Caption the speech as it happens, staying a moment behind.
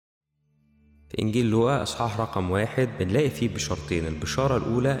في إنجيل لوقا إصحاح رقم 1 بنلاقي فيه بشارتين. البشارة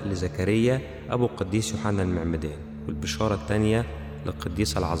الأولى لزكريا أبو القديس يوحنا المعمدان، والبشارة الثانية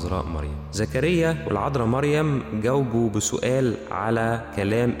للقديسة العذراء مريم. زكريا والعذراء مريم جاوبوا بسؤال على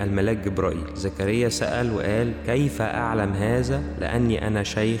كلام الملاك جبرائيل. زكريا سأل وقال: كيف أعلم هذا لأني أنا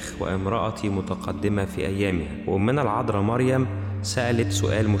شيخ وامرأتي متقدمة في أيامها؟ وأمنا العذراء مريم سألت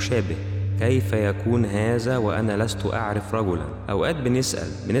سؤال مشابه: كيف يكون هذا وأنا لست أعرف رجلا؟ أوقات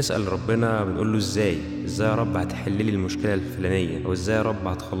بنسأل ربنا، بنقول له إزاي يا رب هتحللي المشكلة الفلانية، أو إزاي يا رب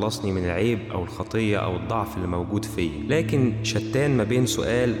هتخلصني من العيب أو الخطية أو الضعف اللي موجود فيا. لكن شتان ما بين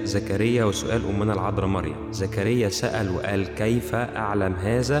سؤال زكريا وسؤال أمنا العذراء مريم. زكريا سأل وقال: كيف أعلم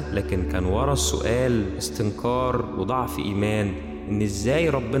هذا؟ لكن كان ورا السؤال استنكار وضعف إيمان، إن إزاي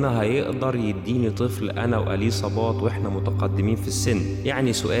ربنا هيقدر يديني طفل أنا وقليه صباط وإحنا متقدمين في السن.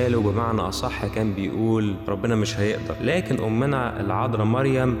 يعني سؤاله بمعنى أصح كان بيقول ربنا مش هيقدر. لكن أمنا العذراء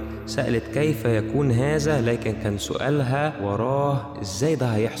مريم سألت كيف يكون هذا، لكن كان سؤالها وراه إزاي ده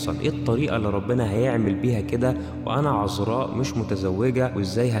هيحصل، إيه الطريقة اللي ربنا هيعمل بيها كده وأنا عذراء مش متزوجة،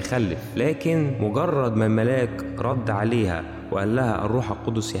 وإزاي هخلف. لكن مجرد ما الملاك رد عليها وقال لها: الروح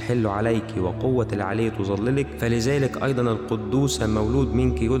القدس يحل عليك وقوة العلي تظللك، فلذلك أيضا القدوس المولود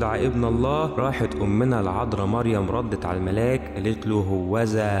منك يدعى ابن الله، راحت أمنا العذراء مريم ردت على الملاك قالت له: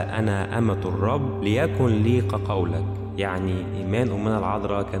 هوذا أنا أمة الرب ليكن لي كقولك. يعني إيمان أمنا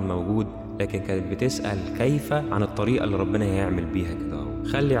العذراء كان موجود، لكن كانت بتسأل كيف عن الطريقة اللي ربنا هيعمل بيها كده.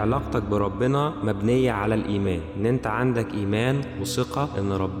 خلي علاقتك بربنا مبنية على الإيمان، إن أنت عندك إيمان وثقة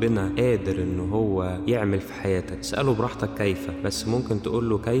إن ربنا قادر إن هو يعمل في حياتك. اسأله براحتك كيف، بس ممكن تقول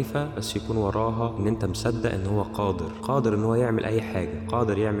له كيف بس يكون وراها إن أنت مصدق إن هو قادر إن هو يعمل أي حاجة،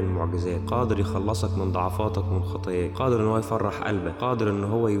 قادر يعمل معجزات، قادر يخلصك من ضعفاتك ومن خطاياك، قادر إن هو يفرح قلبك، قادر إن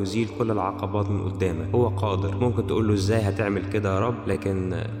هو يزيل كل العقبات من قدامك. هو قادر. ممكن تقول له إزاي هتعمل كده يا رب،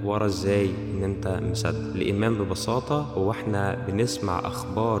 لكن ورا إزاي إن أنت مصدق. الإيمان ببساطة هو إحنا بنسمع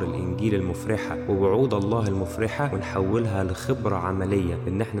أخبار الإنجيل المفرحة ووعود الله المفرحة ونحولها لخبرة عملية،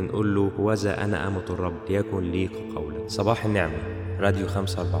 إن احنا نقول له: هوذا أنا أمة الرب ليكن لي كقولك. صباح النعمة. راديو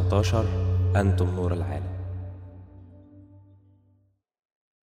 514، أنتم نور العالم.